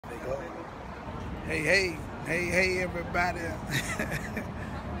Hey, everybody.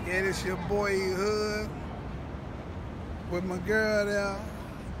 Yeah, this your boy Hood with my girl there,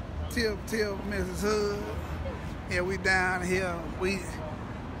 Tip, Mrs. Hood. Yeah, we down here. We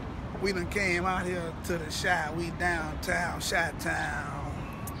done came out here to the Chi. We downtown, Chi-town,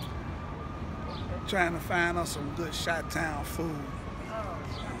 trying to find us some good Chi-town food.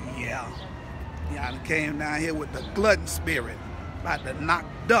 Yeah. Y'all done came down here with the glutton spirit, about to knock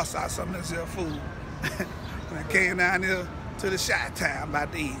dust out some of this here food. And I came down here to the Chi-town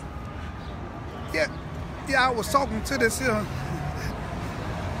about to eat. Yeah, I was talking to this here.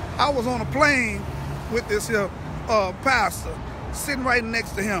 I was on a plane with this here pastor sitting right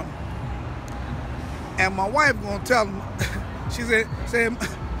next to him. And my wife gonna tell him, she said,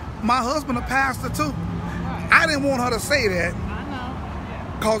 my husband a pastor too. I didn't want her to say that. I know.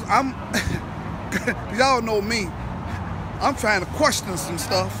 Cause y'all know me. I'm trying to question some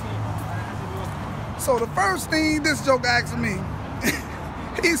stuff. So the first thing this joke asked me,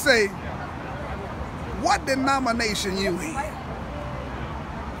 he say, what denomination you in?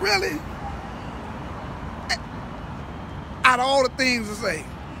 Really? Out of all the things to say.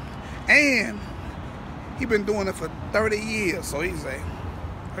 And he been doing it for 30 years, so he say.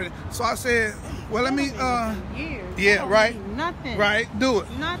 So I said, well, let me, years. Yeah, right? Mean nothing. Right, do it.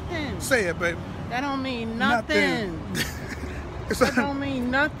 Nothing. Say it, baby. That don't mean nothing. That don't mean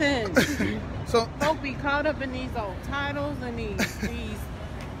nothing. So folk be caught up in these old titles and these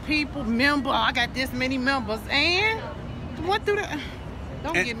people, I got this many members, and what do the,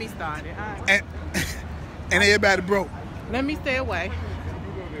 don't get me started. And everybody broke. Let me stay away.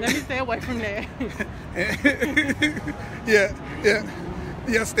 Let me stay away from that.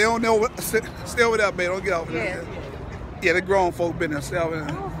 Yeah, stay over there, baby. Don't get off there. Yeah, the grown folk been there.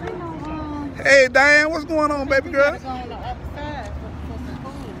 Hey, Diane, what's going on, baby girl?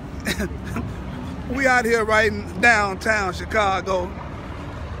 We out here right in downtown Chicago.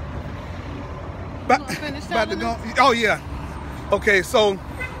 About to go. Oh yeah. Okay, so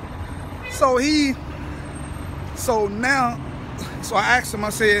I asked him. I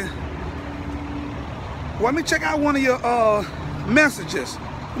said, well, let me check out one of your messages.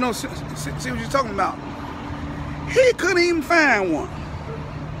 You know, see what you're talking about. He couldn't even find one.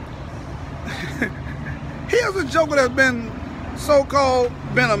 Here's a joker that's been so-called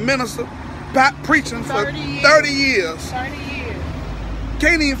been a minister, preaching for 30 years. 30 years.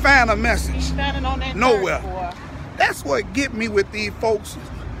 Can't even find a message. He's standing on that nowhere. That's what get me with these folks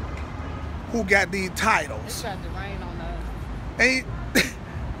who got these titles. It's got to rain on us.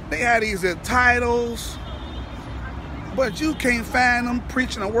 They had these titles, but you can't find them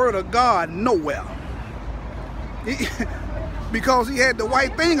preaching the word of God nowhere. Because he had the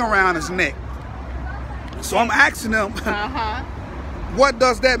white thing around his neck. So I'm asking him, what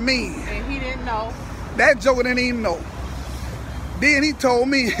does that mean? And he didn't know. That joker didn't even know. Then he told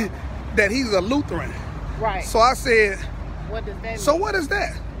me that he's a Lutheran. Right. So I said, what does that mean? So what is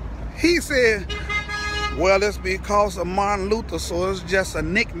that? He said, well, it's because of Martin Luther, so it's just a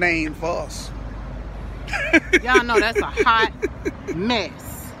nickname for us. Y'all know that's a hot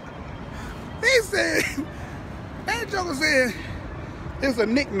mess. He said, that joker said, it's a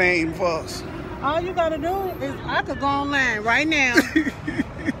nickname for us. All you gotta do is, I could go online right now,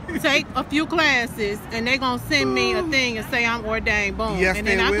 take a few classes, and they're gonna send me a thing and say I'm ordained, boom. Yes, and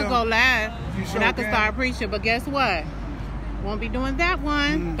then I could go live, and I could start preaching. But guess what? Won't be doing that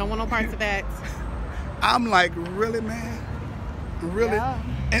one. Don't want no parts of that. I'm like, really, man? Really? Yeah.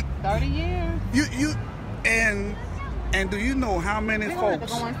 And 30 years. And do you know how many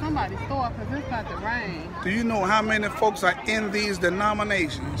folks? To go in somebody's store because it's about to rain. Do you know how many folks are in these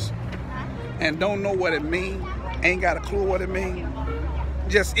denominations and don't know what it means? Ain't got a clue what it means?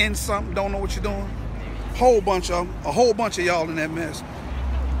 Just in something, don't know what you're doing? A whole bunch of y'all in that mess.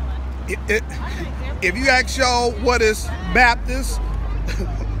 If you ask y'all what is Baptist,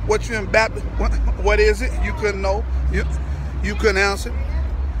 what you in Baptist, what is it? You couldn't know. You couldn't answer.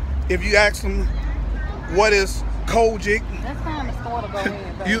 If you ask them what is Kojic, that's time the store to go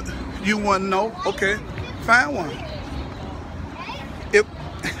in, baby. you wouldn't know. Okay, find one.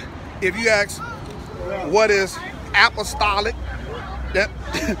 If you ask what is apostolic, that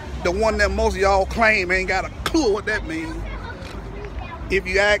the one that most of y'all claim ain't got a clue what that means. If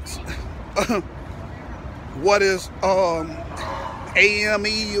you ask what is AME,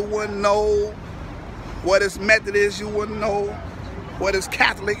 you wouldn't know. What is Methodist, you wouldn't know. What is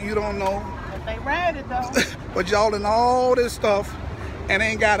Catholic, you don't know. But they read it though. But y'all in all this stuff and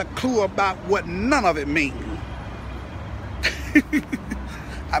ain't got a clue about what none of it means.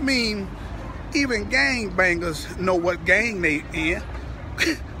 I mean, even gangbangers know what gang they in.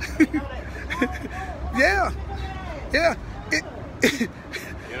 Yeah. Yeah.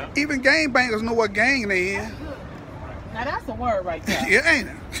 Even gang bangers know what gang they in. Now that's a word right there. Yeah, ain't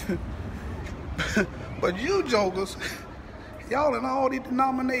it? But you jokers, y'all in all these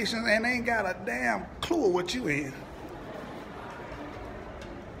denominations and ain't got a damn clue of what you in.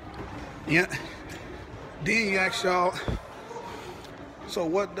 Yeah. Then you ask y'all, so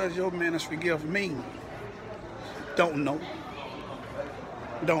what does your ministry gift mean? Don't know.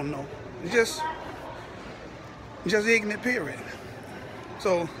 Don't know. Just ignorant, period.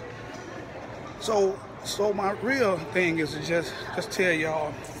 So my real thing is to just tell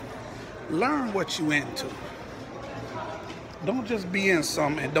y'all, learn what you into. Don't just be in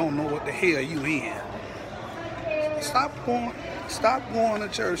something and don't know what the hell you in. Stop going to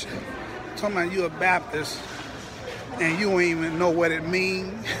church talking about you a Baptist and you don't even know what it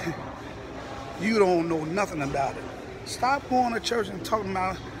means. You don't know nothing about it. Stop going to church and talking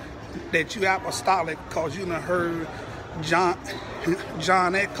about that you apostolic because you done heard John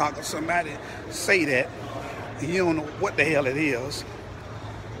Eckhart or somebody say that. And you don't know what the hell it is.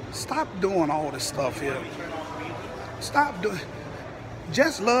 Stop doing all this stuff here. Stop doing.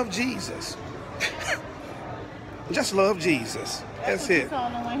 Just love Jesus. Just love Jesus. That's it. You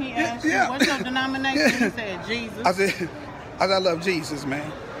told him when he asked you, what's your denomination? He said Jesus. I said, I love Jesus,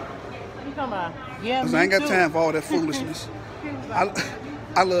 man. You talking about? Yeah, I ain't got time for all that foolishness.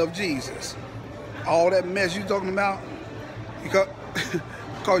 I love Jesus. All that mess you talking about,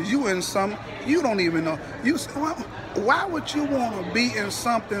 because you in something you don't even know. You say, well, why would you want to be in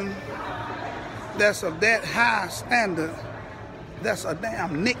something that's of that high standard? That's a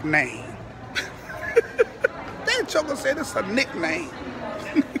damn nickname. That joker said it's a nickname.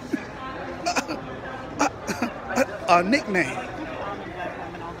 A nickname.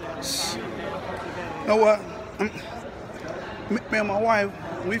 You know what? Me and my wife,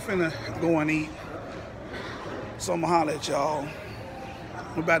 we finna go and eat. So I'ma holler at y'all.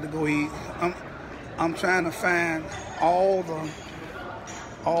 We're about to go eat. I'm trying to find all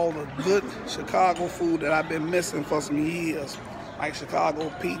the good Chicago food that I've been missing for some years, like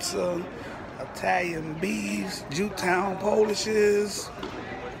Chicago pizza, Italian beefs, Jewtown Polishes,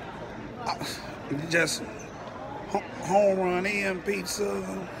 just home run in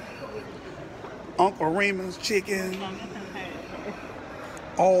pizza, Uncle Raymond's chicken,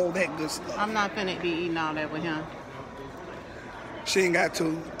 all that good stuff. I'm not finna be eating all that with him. She ain't got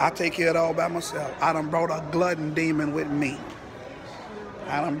to. I take care of it all by myself. I done brought a glutton demon with me.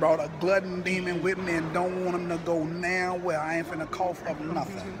 I done brought a glutton demon with me and don't want him to go now where I ain't finna cough up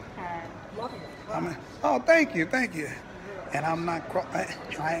nothing. Oh, thank you. And I'm not,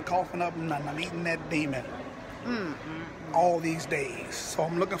 I ain't coughing up nothing. I'm eating that demon all these days. So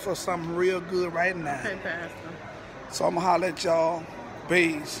I'm looking for something real good right now. Okay, Pastor. So I'm gonna holler at y'all.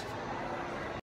 Peace.